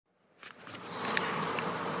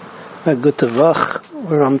Good Tavach.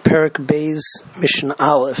 We're on Perek Beis Mishnah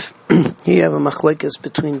Aleph. Here you have a machlekes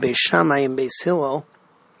between Beis Shammai and Beis Hillel.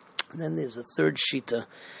 And then there's a third shita,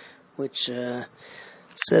 which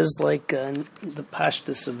says like the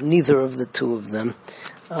pashtus of neither of the two of them.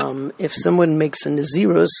 If someone makes a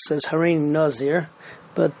nazirus, says Hareini Nazir,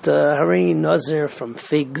 but Hareini Nazir from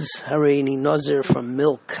figs, Hareini Nazir from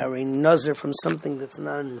milk, Hareini Nazir from something that's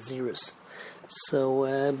not a nazirus. So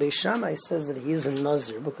Beis Shammai says that he is a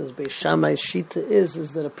nazir because Beis Shammai's shita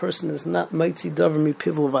is that a person is not mitzi davar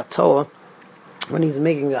mipivul v'atola when he's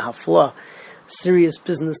making a hafla, serious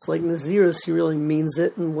business like nazirus. He really means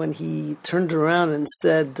it, and when he turned around and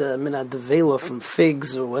said minad devela from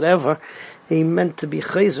figs or whatever, he meant to be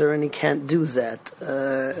chayzer, and he can't do that.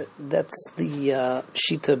 That's the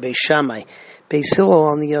shita Beis Shammai. Beis Hillel,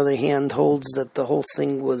 on the other hand, holds that the whole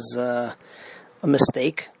thing was a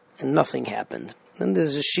mistake and nothing happened. Then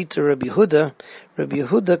there's a shita Rabbi Yehuda. Rabbi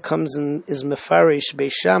Yehuda comes and is mefarish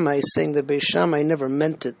Beis Shammai, saying that Beis Shammai never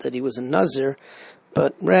meant it, that he was a nazir,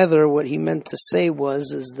 but rather what he meant to say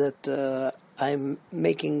is that I'm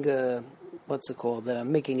making that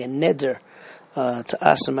I'm making a neder to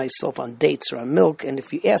asa myself on dates or on milk, and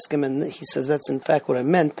if you ask him and he says that's in fact what I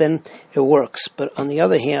meant, then it works. But on the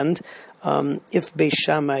other hand, if Beis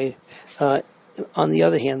Shammai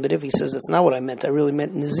but if he says that's not what I meant, I really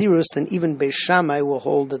meant nazirus, then even Beis Shammai will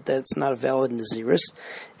hold that that's not a valid nazirus,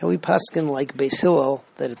 and we paskin like Beis Hillel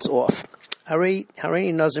that it's off.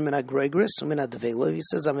 Hareini nazir min ha-gregris min ha-devela. He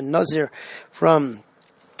says I'm a nazir from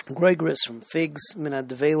gregris, from figs, min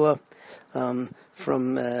ha-devela, from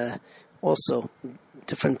also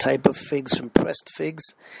different type of figs, from pressed figs.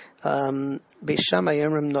 Beis Shammai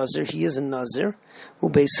Amram nazir, he is a nazir.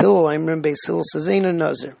 Beis Hillel Amram, Beis Hillel says ain't a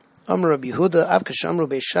nazir. Amar Rabbi Yehuda, Avkash Amru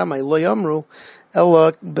Beis Shammai lo yamru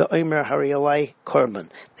ela be'omer hariyalai korban.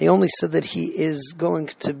 They only said that he is going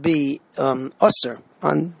to be usher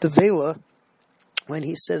on devela when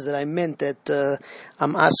he says that I meant that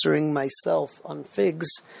I'm ushering myself on figs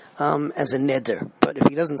as a neder. But if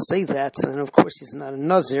he doesn't say that, then of course he's not a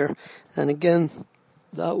nazir. And again,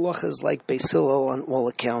 the halacha is like Beis Hillel on all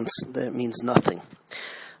accounts. That means nothing.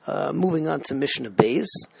 Moving on to Mishnah Beis.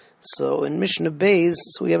 So in Mishnah Beis,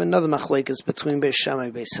 we have another machlekes between Beis Shammai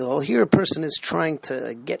and Beis Hillel. Here a person is trying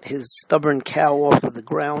to get his stubborn cow off of the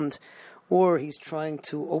ground, or he's trying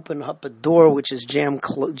to open up a door which is jammed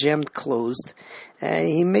closed, and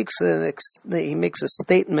he makes a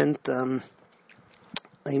statement.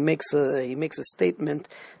 He makes a statement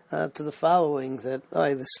to the following, that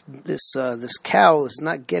this cow is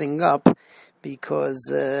not getting up because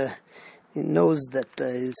he knows that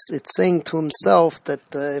it's saying to himself that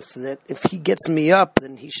if he gets me up,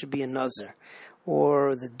 then he should be a nazir.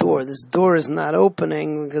 Or this door is not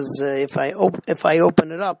opening because if I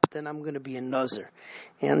open it up, then I'm going to be a nazir.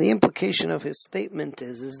 And the implication of his statement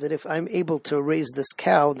is that if I'm able to raise this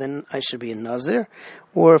cow, then I should be a nazir.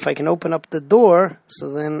 Or if I can open up the door,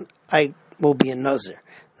 so then I will be a nazir.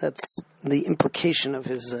 That's the implication of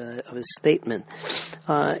his statement.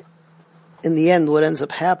 In the end, what ends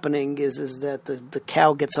up happening is that the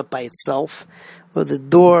cow gets up by itself, or the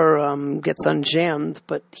door gets unjammed,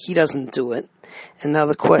 but he doesn't do it. And now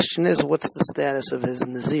the question is, what's the status of his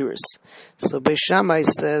nazirus? So Beis Shammai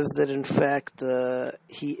says that in fact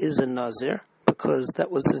he is a nazir, because that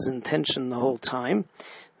was his intention the whole time,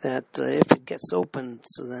 that if it gets opened,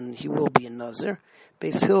 so then he will be a nazir.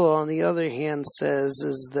 Beis Hillel, on the other hand, says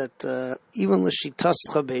is that even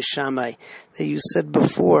l'shitascha Beis Shammai, that you said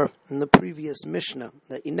before in the previous Mishnah,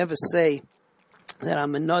 that you never say that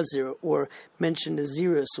I'm a nazir or mention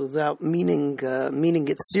nazirus without meaning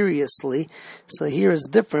it seriously. So here is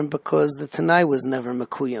different because the Tanai was never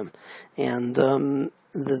makuyam, and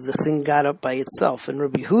the thing got up by itself. And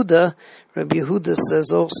Rabbi Yehuda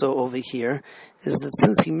says also over here is that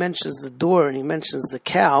since he mentions the door and he mentions the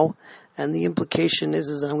cow, and the implication is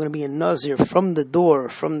that I'm going to be a nazir from the door,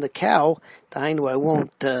 from the cow. I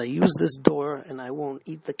won't use this door and I won't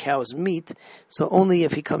eat the cow's meat. So only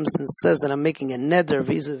if he comes and says that I'm making a neder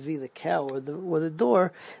vis-a-vis the cow or the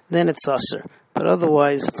door, then it's usher. But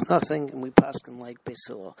otherwise, it's nothing, and we paskin like Beis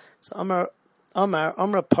Hillel. So Amar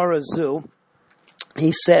Parazu,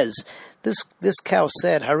 he says this cow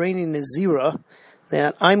said Hareini Nazira,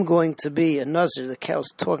 that I'm going to be a nazir. The cow's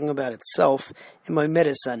talking about itself in my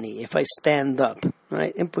medisani, if I stand up.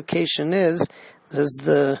 Right? Implication is, says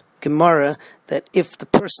the Gemara that if the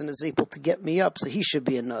person is able to get me up, so he should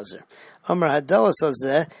be a nazir. Amar Hadalas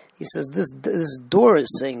Hazeh, he says this door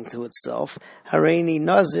is saying to itself, Hareini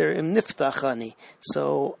nazir im niftachani.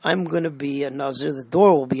 So I'm going to be a nazir. The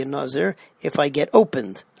door will be a nazir if I get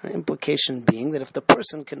opened. The implication being that if the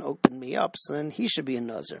person can open me up, so then he should be a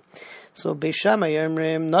nazir. So Beis Shammai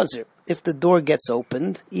Yomrim nazir. If the door gets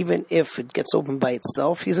opened, even if it gets opened by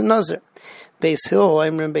itself, he's a nazir. Beis Hillel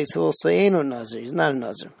Yomrim Beis Hillel Se'eno nazir. He's not a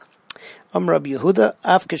nazir. Rabbi Yehuda,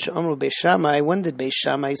 Afkish Amru Beis Shammai. When did Beis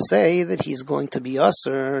Shammai say that he's going to be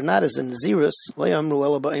usher, not as a Nazirus? Lo Amru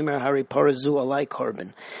Ela Ba'Imer Hari Parazu Alai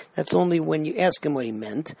Korban. That's only when you ask him what he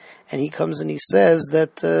meant, and he comes and he says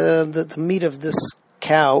that the meat of this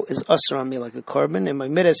cow is usher on me like a korban, and my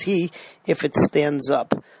midas he if it stands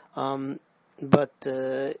up. But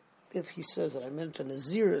if he says that I meant the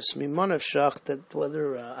Nazirus Mimanav Shach, that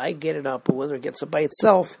whether I get it up or whether it gets up by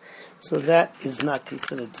itself, so that is not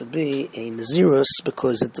considered to be a Nazirus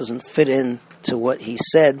because it doesn't fit in to what he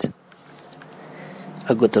said.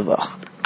 A good tavach.